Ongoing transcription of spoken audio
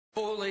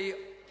For the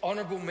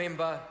Honourable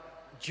Member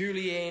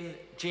Julianne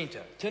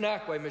Genter. Tēnā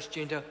koe, Ms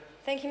Genter.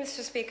 Thank you,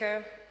 Mr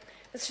Speaker.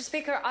 Mr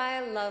Speaker, I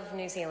love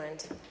New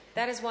Zealand.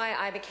 That is why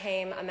I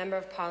became a Member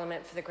of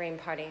Parliament for the Green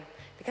Party,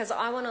 because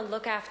I want to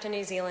look after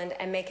New Zealand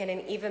and make it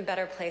an even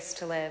better place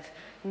to live,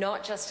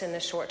 not just in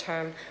the short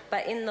term,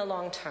 but in the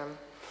long term.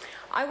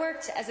 I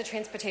worked as a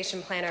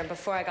transportation planner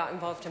before I got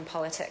involved in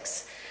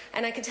politics.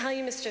 And I can tell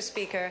you, Mr.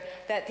 Speaker,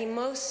 that the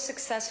most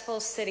successful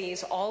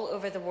cities all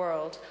over the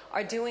world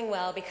are doing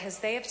well because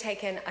they have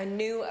taken a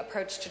new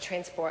approach to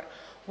transport,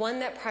 one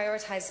that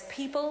prioritizes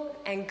people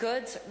and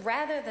goods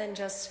rather than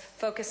just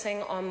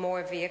focusing on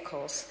more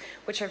vehicles,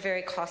 which are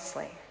very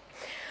costly.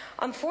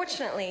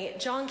 Unfortunately,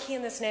 John Key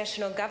and this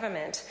national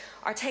government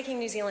are taking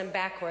New Zealand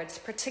backwards,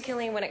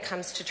 particularly when it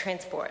comes to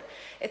transport.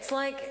 It's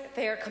like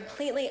they are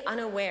completely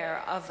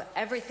unaware of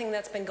everything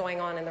that's been going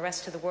on in the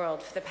rest of the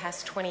world for the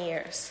past 20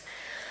 years.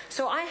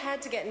 So I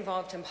had to get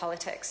involved in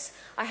politics.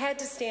 I had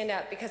to stand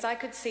up because I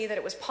could see that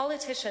it was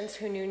politicians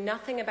who knew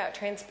nothing about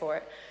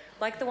transport,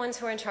 like the ones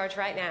who are in charge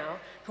right now,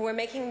 who were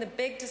making the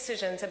big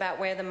decisions about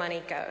where the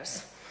money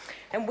goes.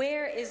 And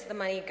where is the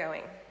money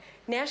going?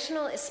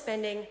 National is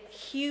spending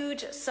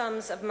huge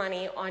sums of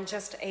money on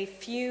just a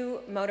few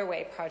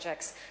motorway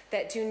projects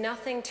that do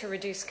nothing to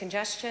reduce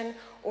congestion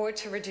or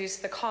to reduce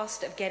the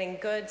cost of getting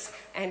goods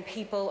and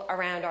people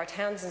around our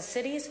towns and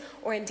cities,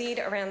 or indeed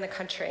around the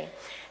country.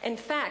 In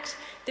fact,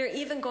 they're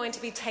even going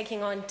to be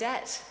taking on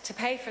debt to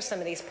pay for some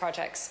of these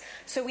projects.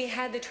 So we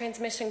had the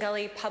Transmission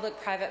Gully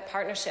Public-Private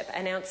Partnership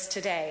announced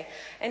today,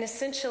 and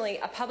essentially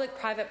a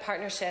public-private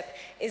partnership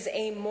is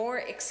a more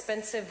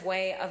expensive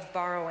way of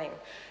borrowing.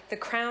 The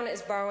Crown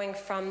is borrowing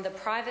from the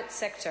private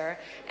sector,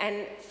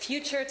 and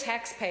future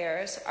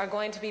taxpayers are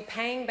going to be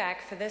paying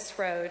back for this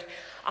road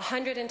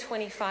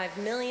 $125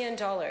 million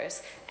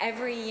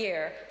every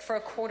year for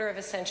a quarter of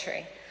a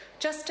century.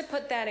 Just to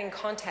put that in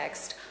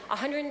context,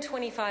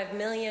 $125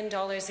 million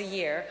a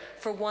year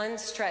for one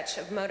stretch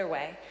of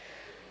motorway.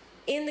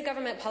 In the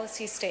government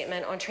policy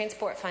statement on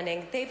transport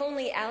funding, they've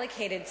only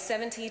allocated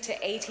 $70 to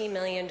 $80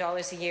 million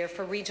a year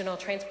for regional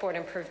transport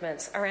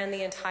improvements around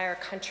the entire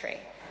country.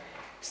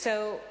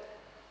 So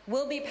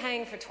we'll be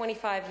paying for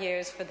 25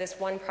 years for this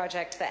one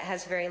project that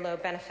has very low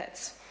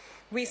benefits.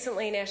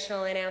 Recently,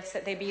 National announced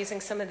that they'd be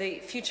using some of the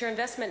Future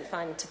Investment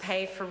Fund to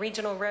pay for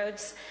regional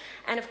roads.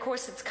 And of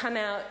course, it's come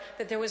out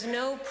that there was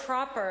no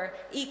proper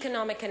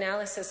economic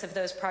analysis of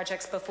those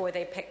projects before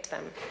they picked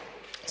them.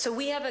 So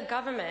we have a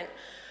government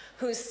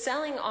who's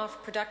selling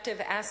off productive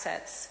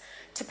assets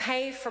to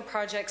pay for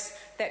projects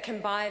that can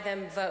buy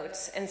them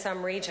votes in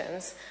some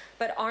regions,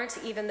 but aren't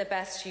even the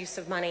best use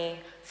of money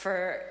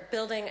for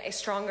building a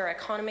stronger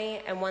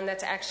economy and one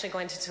that's actually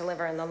going to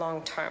deliver in the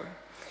long term.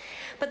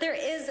 But there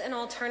is an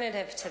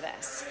alternative to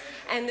this,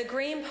 and the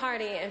Green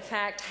Party, in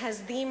fact,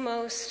 has the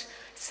most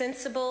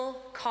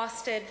sensible,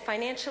 costed,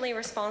 financially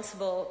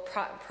responsible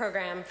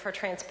program for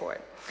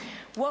transport.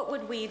 What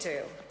would we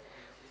do?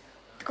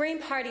 The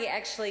Green Party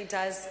actually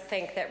does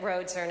think that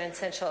roads are an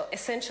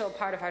essential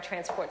part of our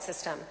transport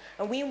system,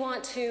 and we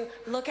want to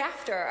look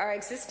after our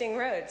existing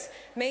roads,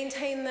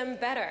 maintain them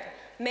better,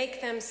 make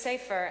them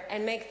safer,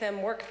 and make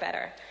them work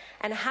better.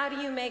 And how do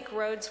you make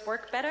roads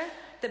work better?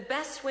 The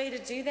best way to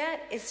do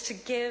that is to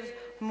give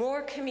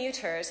more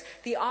commuters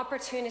the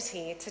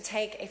opportunity to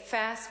take a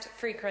fast,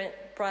 frequent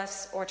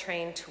bus or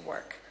train to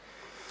work.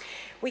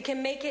 We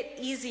can make it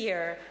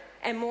easier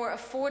and more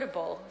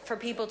affordable for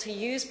people to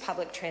use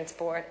public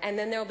transport, and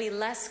then there'll be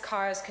less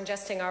cars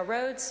congesting our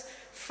roads,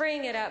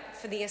 freeing it up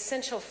for the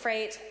essential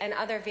freight and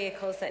other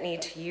vehicles that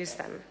need to use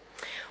them.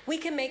 We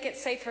can make it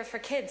safer for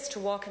kids to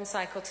walk and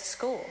cycle to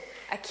school,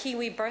 a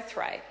Kiwi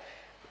birthright.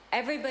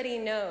 Everybody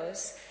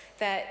knows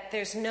that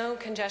there's no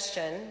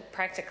congestion,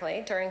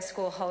 practically, during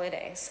school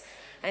holidays.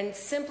 And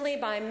simply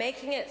by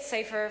making it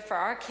safer for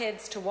our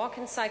kids to walk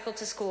and cycle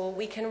to school,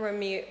 we can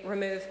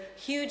remove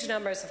huge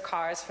numbers of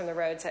cars from the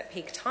roads at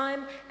peak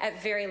time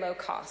at very low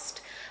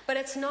cost. But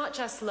it's not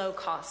just low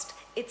cost,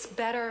 it's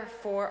better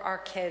for our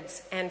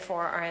kids and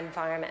for our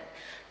environment.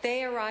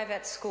 They arrive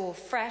at school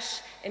fresh,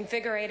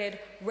 invigorated,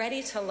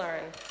 ready to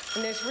learn.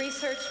 And there's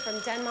research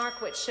from Denmark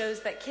which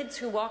shows that kids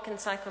who walk and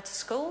cycle to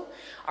school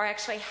are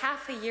actually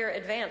half a year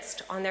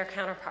advanced on their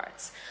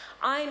counterparts.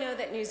 I know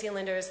that New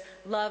Zealanders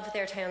love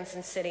their towns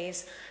and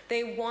cities.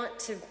 They want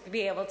to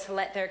be able to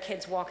let their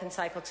kids walk and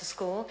cycle to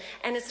school,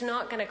 and it's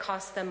not going to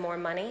cost them more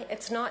money.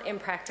 It's not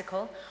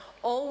impractical.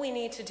 All we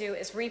need to do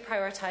is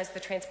reprioritize the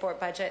transport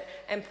budget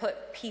and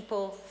put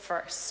people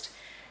first.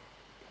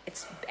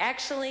 It's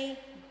actually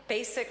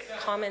basic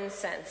common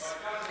sense.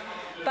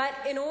 But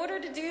in order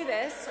to do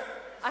this,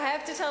 I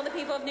have to tell the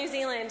people of New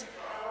Zealand,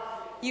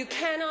 you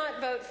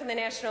cannot vote for the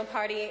National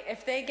Party.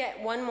 If they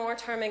get one more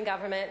term in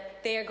government,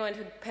 they are going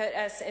to put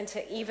us into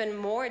even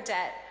more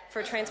debt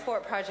for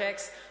transport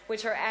projects,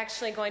 which are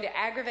actually going to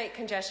aggravate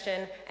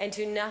congestion and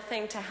do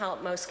nothing to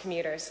help most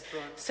commuters.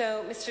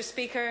 So, Mr.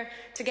 Speaker,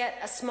 to get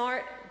a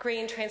smart,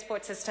 green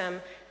transport system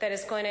that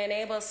is going to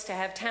enable us to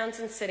have towns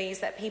and cities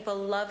that people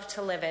love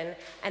to live in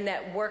and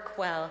that work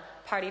well,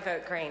 party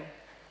vote green.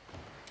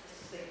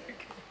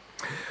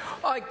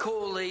 I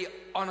call the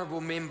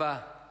honourable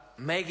member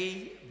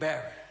Maggie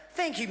Barrett.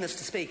 Thank you, Mr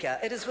Speaker.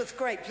 It is with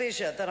great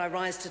pleasure that I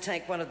rise to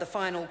take one of the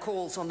final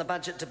calls on the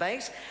budget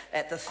debate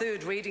at the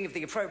third reading of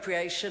the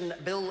Appropriation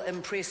Bill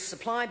Imprest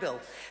Supply Bill.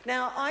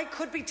 Now, I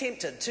could be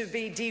tempted to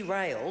be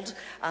derailed,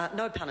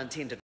 no pun intended,